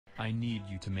I need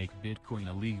you to make Bitcoin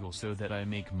illegal so that I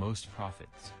make most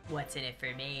profits. What's in it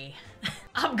for me?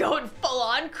 I'm going full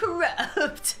on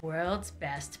corrupt. World's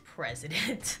best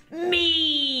president.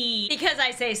 Me! Because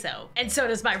I say so. And so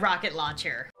does my rocket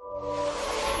launcher.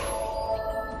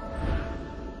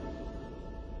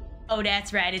 Oh,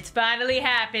 that's right. It's finally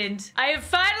happened. I have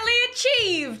finally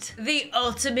achieved the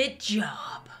ultimate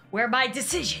job, where my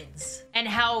decisions and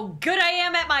how good I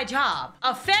am at my job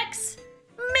affects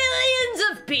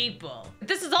millions of people.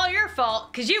 This is all your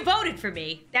fault because you voted for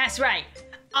me. That's right.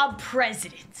 I'm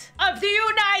president of the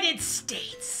United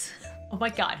States. Oh my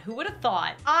God, who would have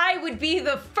thought I would be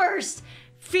the first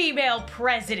female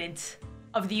president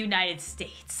of the United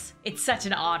States? It's such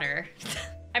an honor.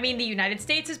 I mean, the United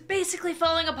States is basically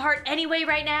falling apart anyway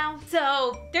right now,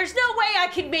 so there's no way I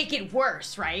can make it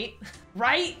worse, right?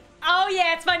 Right? Oh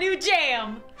yeah, it's my new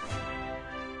jam.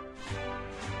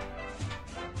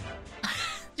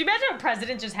 Do you imagine a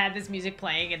president just had this music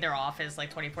playing in their office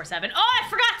like 24/7? Oh, I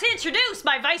forgot to introduce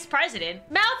my vice president,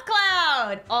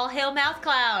 MouthCloud. All hail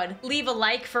MouthCloud. Leave a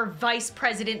like for Vice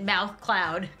President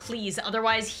MouthCloud, please.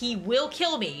 Otherwise, he will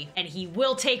kill me and he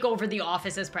will take over the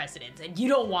office as president. And you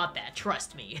don't want that,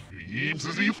 trust me.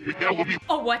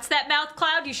 Oh, what's that,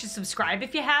 MouthCloud? You should subscribe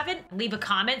if you haven't. Leave a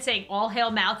comment saying all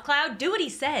hail MouthCloud. Do what he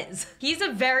says. He's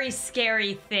a very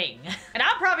scary thing. And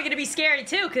I'm probably gonna be scary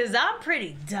too, because I'm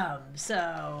pretty dumb,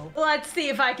 so let's see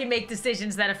if I can make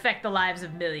decisions that affect the lives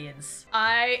of millions.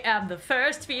 I am the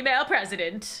first female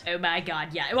president. Oh my God,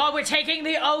 yeah. Well, we're taking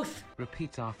the oath.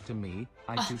 Repeat after me.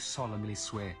 I do solemnly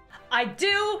swear. I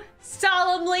do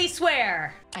solemnly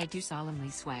swear. I do solemnly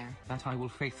swear That I will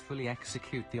faithfully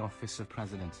execute the office of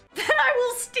president. That I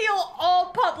will steal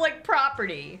all public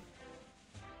property.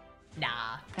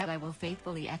 Nah. that I will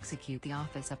faithfully execute the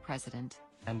office of president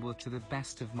And will to the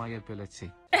best of my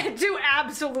ability And do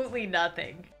absolutely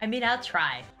nothing. I mean, I'll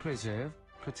try. preserve,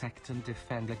 protect and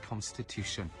defend the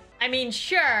Constitution. I mean,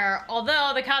 sure,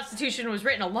 although the Constitution was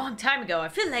written a long time ago, I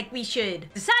feel like we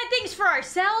should decide things for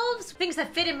ourselves, things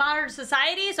that fit in modern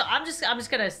society. So I'm just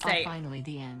gonna say, finally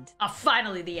the end.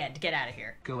 Finally the end. Get out of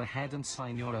here. Go ahead and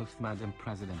sign your oath, Madam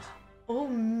President. Oh,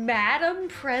 Madam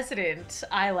President,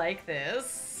 I like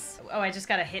this. Oh, I just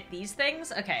gotta hit these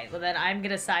things? Okay, well then I'm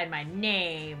gonna sign my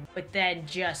name, but then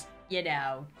just, you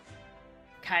know,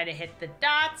 kind of hit the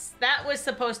dots. That was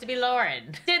supposed to be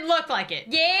Lauren. Didn't look like it.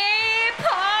 Yeah,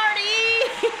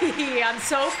 party! I'm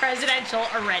so presidential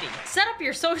already. Set up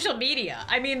your social media.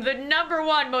 I mean, the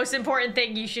 #1 most important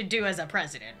thing you should do as a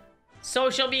president.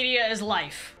 Social media is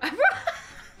life.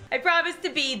 I promise to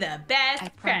be the best I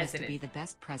promise president. to be the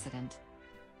best president.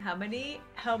 How many?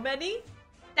 How many?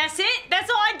 That's it? That's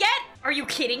all I get? Are you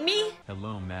kidding me?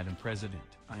 Hello, Madam President.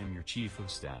 I am your Chief of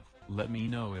Staff. Let me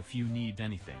know if you need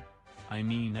anything. I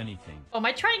mean anything. Oh, am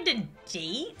I trying to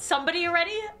date somebody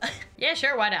already? Yeah,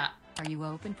 sure, why not? Are you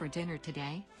open for dinner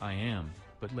today? I am,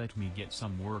 but let me get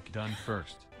some work done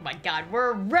first. Oh my God,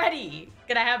 we're ready.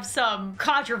 Gonna have some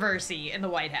controversy in the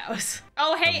White House.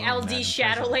 Oh, hey, Hello, LD Madam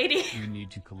Shadow President. Lady. You need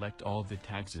to collect all the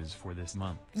taxes for this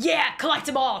month. Yeah, collect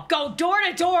them all. Go door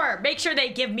to door. Make sure they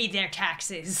give me their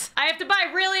taxes. I have to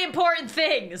buy really important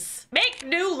things. Make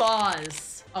new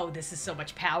laws. Oh, this is so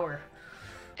much power.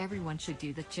 Everyone should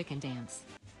do the chicken dance.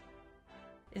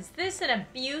 Is this an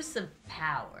abuse of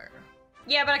power?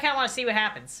 Yeah, but I kind of want to see what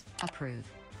happens. Approve.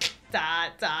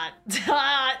 Dot, dot,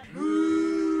 dot.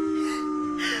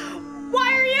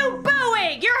 Why are you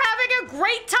booing? You're having a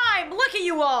great time. Look at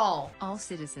you all. All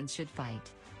citizens should fight.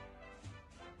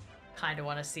 Kind of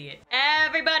want to see it.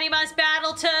 Everybody must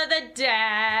battle to the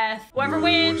death. Whoever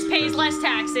wins pays less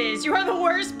taxes. You are the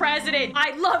worst president.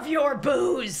 I love your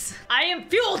booze. I am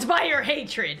fueled by your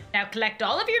hatred. Now collect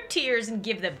all of your tears and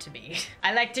give them to me.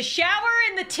 I like to shower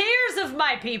in the tears of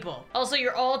my people. Also,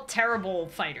 you're all terrible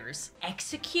fighters.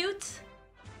 Execute?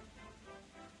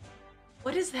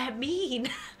 What does that mean?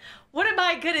 What am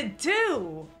I gonna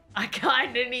do? I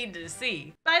kinda need to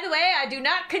see. By the way, I do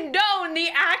not condone the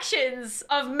actions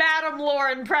of Madam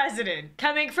Lauren President.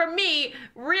 Coming from me,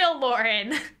 real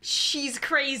Lauren. She's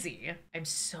crazy. I'm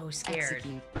so scared.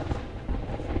 Execute.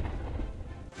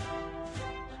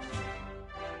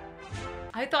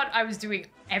 I thought I was doing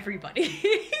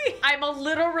everybody. I'm a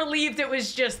little relieved it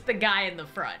was just the guy in the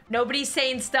front. Nobody's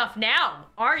saying stuff now,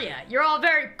 are ya? You're all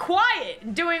very quiet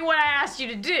and doing what I asked you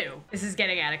to do. This is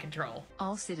getting out of control.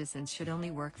 All citizens should only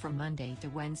work from Monday to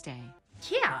Wednesday.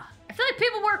 Yeah, I feel like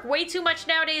people work way too much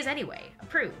nowadays anyway.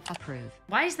 Approve. Approve.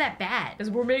 Why is that bad?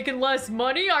 Because we're making less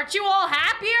money? Aren't you all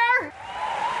happier?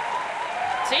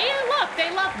 See? Look,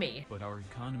 they love me. But our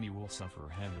economy will suffer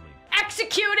heavily.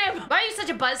 Execute him! Why are you such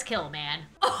a buzzkill, man?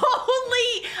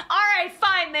 Only... Alright,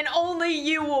 fine, then only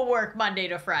you will work Monday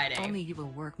to Friday. Only you will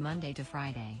work Monday to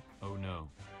Friday. Oh no.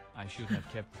 I should have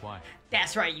kept quiet.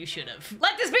 That's right, you should have.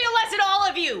 Let this be a lesson to all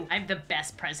of you! I'm the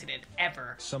best president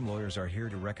ever. Some lawyers are here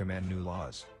to recommend new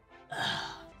laws.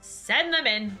 Send them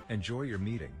in. Enjoy your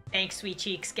meeting. Thanks, sweet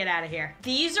cheeks. Get out of here.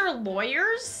 These are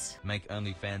lawyers? Make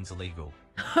OnlyFans illegal.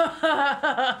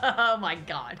 Oh my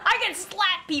god. I can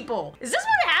slap people. Is this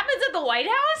what happens at the White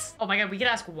House? Oh my god, we can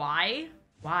ask why?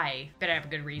 Why? Better have a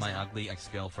good reason. My ugly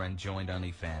ex-girlfriend joined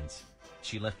OnlyFans.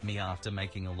 She left me after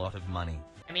making a lot of money.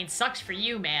 I mean, sucks for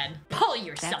you, man. Pull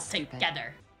yourself That's stupid.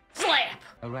 together. Slap!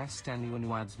 Arrest anyone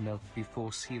who adds milk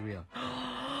before cereal.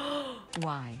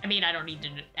 Why? I mean, I don't need to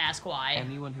ask why.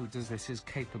 Anyone who does this is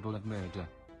capable of murder.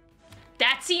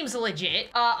 That seems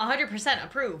legit. 100%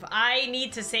 approve. I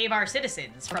need to save our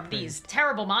citizens from these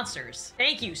terrible monsters.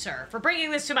 Thank you, sir, for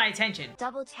bringing this to my attention.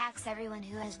 Double tax everyone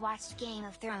who has watched Game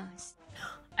of Thrones.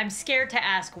 I'm scared to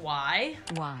ask why.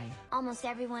 Why? Almost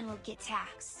everyone will get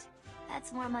taxed.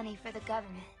 That's more money for the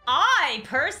government. I,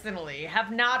 personally,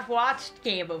 have not watched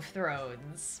Game of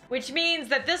Thrones, which means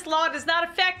that this law does not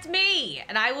affect me,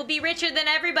 and I will be richer than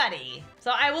everybody.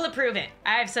 So I will approve it.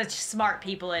 I have such smart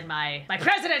people in my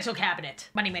presidential cabinet.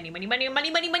 Money, money, money, money, money,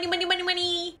 money, money, money, money,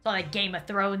 money. All that Game of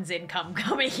Thrones income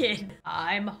coming in.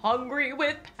 I'm hungry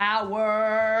with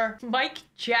power. Mike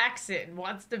Jackson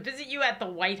wants to visit you at the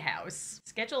White House.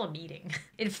 Schedule a meeting.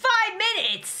 In 5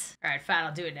 minutes! All right, fine,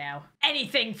 I'll do it now.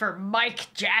 Anything for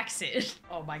Mike Jackson.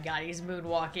 Oh my god, he's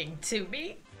moonwalking to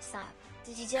me. Sup?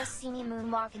 Did you just see me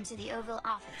moonwalk into the Oval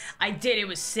Office? I did, it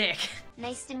was sick.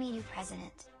 Nice to meet you,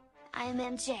 President. I am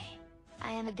MJ.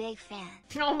 I am a big fan.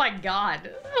 Oh my god.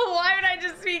 Why would I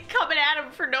just be coming at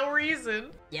him for no reason?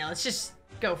 Yeah, let's just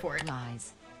go for it.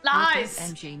 Lies. Lies! What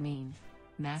does MJ mean?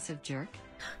 Massive jerk?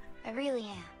 I really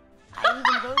am. I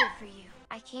even voted for you.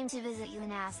 I came to visit you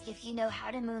and ask if you know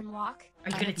how to moonwalk. Are you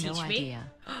I gonna have teach no me?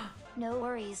 idea. No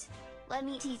worries. Let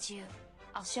me teach you.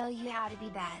 I'll show you how to be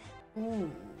bad. Ooh,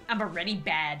 I'm already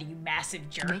bad, you massive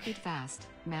jerk. Make it fast.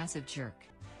 Massive jerk.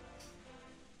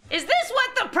 Is this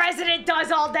what the president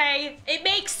does all day? It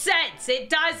makes sense. It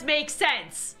does make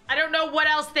sense. I don't know what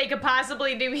else they could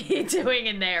possibly be doing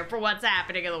in there for what's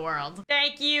happening in the world.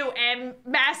 Thank you,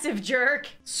 massive jerk.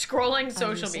 Scrolling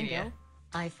social media.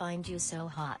 I find you so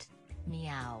hot.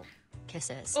 Meow.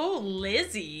 Kisses. Oh,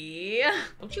 Lizzie.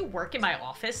 Don't you work in my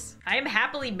office? I am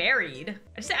happily married.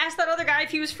 I just asked that other guy if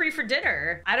he was free for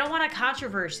dinner. I don't want a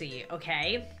controversy,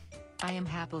 okay? I am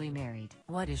happily married.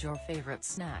 What is your favorite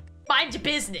snack? Mind your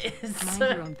business. Mind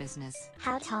your own business.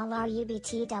 How tall are you,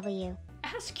 BTW?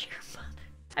 Ask your mother.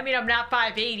 I mean, I'm not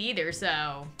 5'8" either,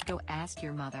 so. Go ask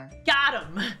your mother. Got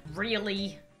him.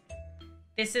 Really?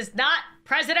 This is not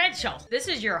presidential. This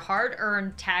is your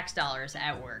hard-earned tax dollars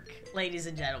at work, ladies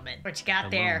and gentlemen. What you got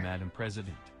Hello, there? Madam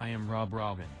President. I am Rob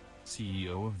Robin,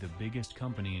 CEO of the biggest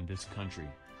company in this country.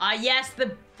 Yes,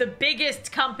 the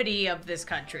biggest company of this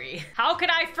country. How could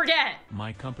I forget?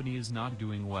 My company is not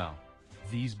doing well.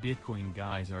 These Bitcoin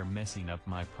guys are messing up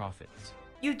my profits.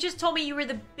 You just told me you were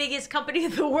the biggest company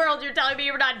in the world. You're telling me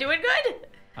you're not doing good?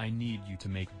 I need you to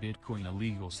make Bitcoin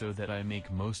illegal so that I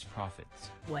make most profits.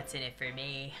 What's in it for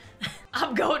me?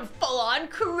 I'm going full-on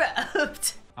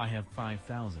corrupt. I have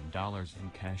 $5,000 in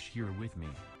cash here with me.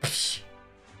 Psh,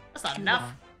 that's not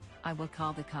enough. I will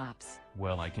call the cops.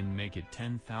 Well, I can make it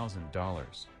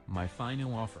 $10,000. My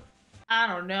final offer. I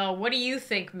don't know. What do you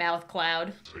think, Mouth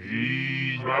Cloud?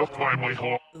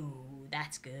 Ooh,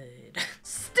 that's good.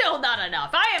 Still not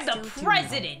enough. I am the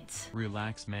president.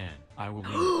 Relax, man. I will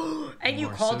leave. And you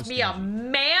are called so me a stingy.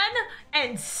 man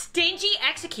and stingy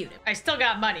executive. I still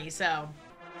got money, so.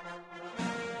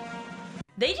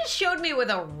 They just showed me with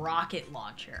a rocket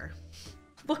launcher.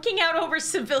 Looking out over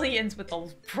civilians with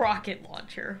a rocket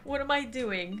launcher. What am I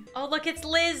doing? Oh, look, it's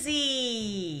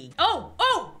Lizzie.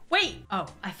 Oh, wait. Oh,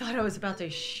 I thought I was about to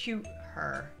shoot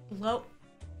her.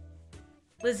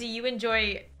 Lizzie, you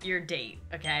enjoy your date,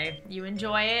 okay? You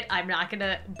enjoy it. I'm not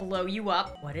gonna blow you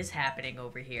up. What is happening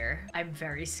over here? I'm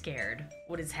very scared.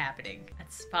 What is happening?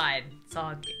 That's fine.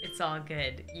 It's all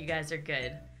good. You guys are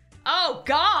good. Oh,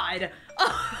 God!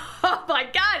 Oh, my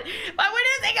God! Am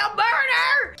witnessing a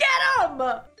murder? Get him!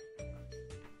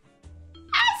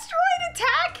 Asteroid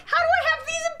attack? How do I have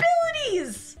these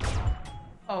abilities?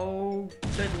 Oh,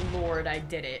 good Lord, I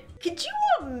did it. Could you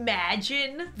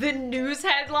imagine the news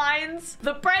headlines?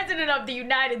 The President of the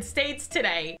United States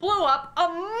today blew up a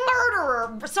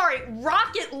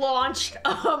rocket launched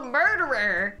a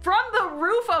murderer from the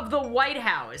roof of the White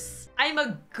House. I'm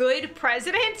a good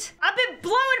president? I've been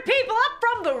blowing people up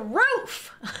from the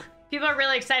roof. People are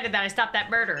really excited that I stopped that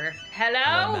murderer. Hello?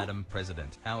 Hello, Madam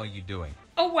President. How are you doing?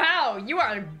 Oh, wow. You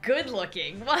are good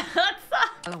looking. What's up?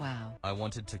 Oh wow. I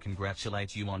wanted to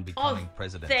congratulate you on becoming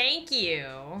president. Thank you.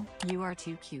 You are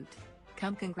too cute.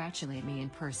 Come congratulate me in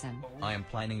person. I am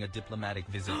planning a diplomatic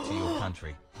visit to your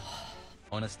country.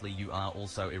 Honestly, you are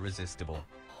also irresistible.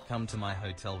 Come to my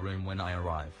hotel room when I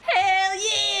arrive. Hell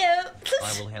yeah.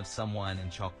 I will have some wine and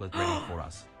chocolate ready for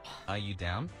us. Are you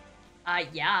down?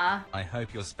 Yeah. I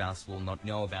hope your spouse will not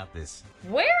know about this.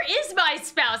 Where is my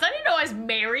spouse? I didn't know I was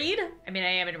married. I mean,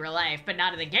 I am in real life, but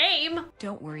not in the game.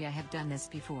 Don't worry, I have done this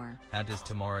before. How does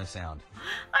tomorrow sound?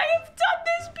 I have done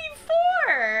this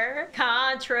before.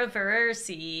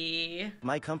 Controversy.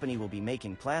 My company will be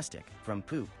making plastic from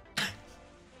poop.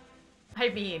 I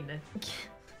mean,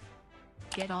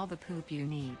 Get all the poop you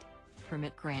need.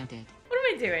 Permit granted. what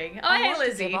am I doing? Oh, I hey, want to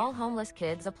Lizzie. give all homeless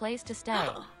kids a place to stay.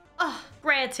 Oh,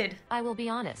 granted. I will be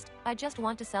honest, I just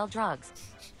want to sell drugs.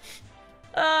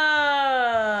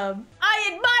 I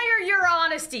admire your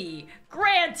honesty.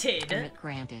 Granted. Permit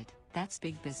granted. That's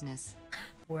big business.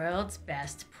 World's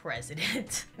best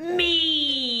president.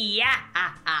 Me!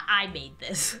 I made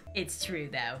this. It's true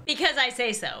though. Because I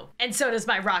say so. And so does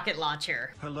my rocket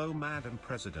launcher. Hello, Madam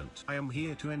President. I am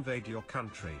here to invade your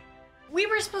country. We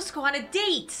were supposed to go on a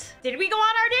date. Did we go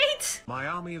on our date? My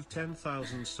army of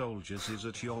 10,000 soldiers is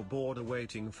at your border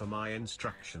waiting for my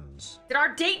instructions. Did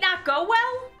our date not go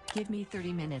well? Give me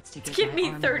 30 minutes to get Give my me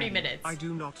army 30 ready. minutes. I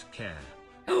do not care.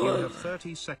 You have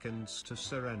 30 seconds to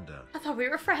surrender. I thought we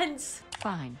were friends.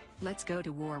 Fine. Let's go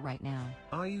to war right now.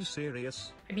 Are you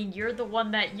serious? I mean, you're the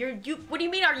one that what do you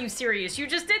mean, are you serious? You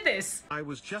just did this. I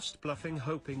was just bluffing,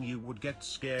 hoping you would get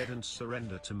scared and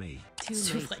surrender to me. Too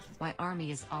Too late. late. My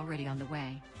army is already on the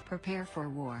way. Prepare for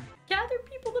war. Gather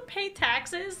people to pay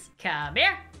taxes? Come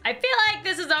here. I feel like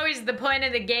this is always the point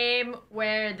of the game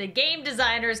where the game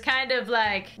designers kind of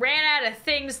like ran out of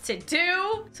things to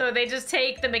do. So they just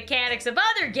take the mechanics of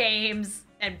other games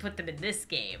and put them in this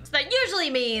game. So that usually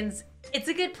means it's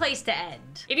a good place to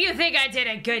end. If you think I did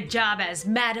a good job as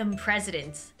Madam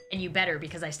President, and you better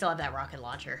because I still have that rocket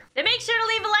launcher, then make sure to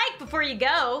leave a like before you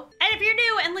go. And if you're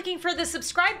new and looking for the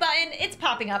subscribe button, it's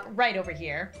popping up right over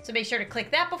here. So make sure to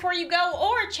click that before you go,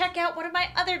 or check out one of my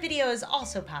other videos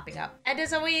also popping up. And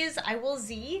as always, I will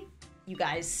see you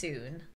guys soon.